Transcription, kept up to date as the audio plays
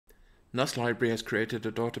NUST Library has created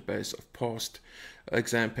a database of past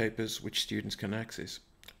exam papers which students can access.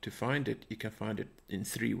 To find it, you can find it in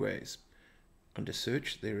three ways. Under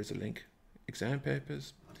search, there is a link, exam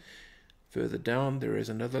papers. Further down, there is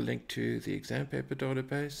another link to the exam paper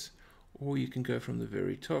database, or you can go from the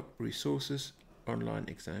very top, resources, online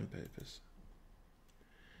exam papers.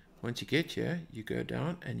 Once you get here, you go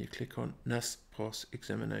down and you click on NUST Pass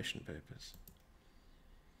Examination Papers.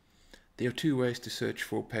 There are two ways to search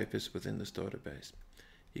for papers within this database.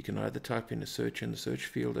 You can either type in a search in the search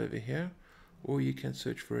field over here, or you can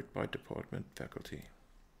search for it by department, faculty.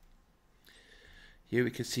 Here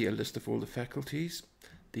we can see a list of all the faculties.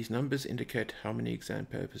 These numbers indicate how many exam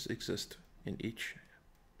papers exist in each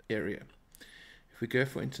area. If we go,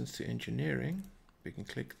 for instance, to engineering, we can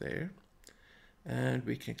click there, and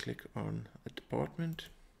we can click on a department,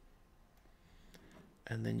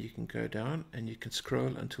 and then you can go down and you can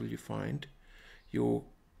scroll until you find your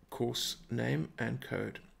course name and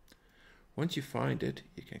code. Once you find it,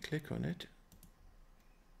 you can click on it,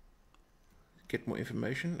 get more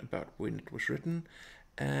information about when it was written,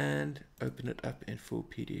 and open it up in full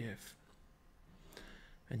PDF.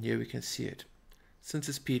 And here we can see it. Since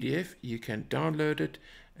it's PDF, you can download it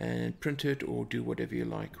and print it or do whatever you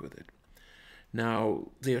like with it. Now,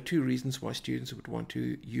 there are two reasons why students would want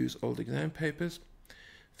to use old exam papers.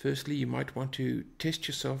 Firstly, you might want to test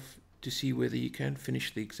yourself to see whether you can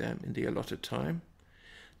finish the exam in the allotted time.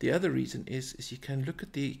 The other reason is you can look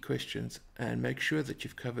at the questions and make sure that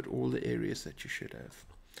you've covered all the areas that you should have.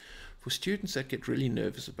 For students that get really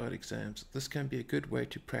nervous about exams, this can be a good way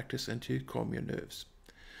to practice and to calm your nerves.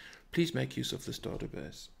 Please make use of this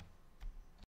database.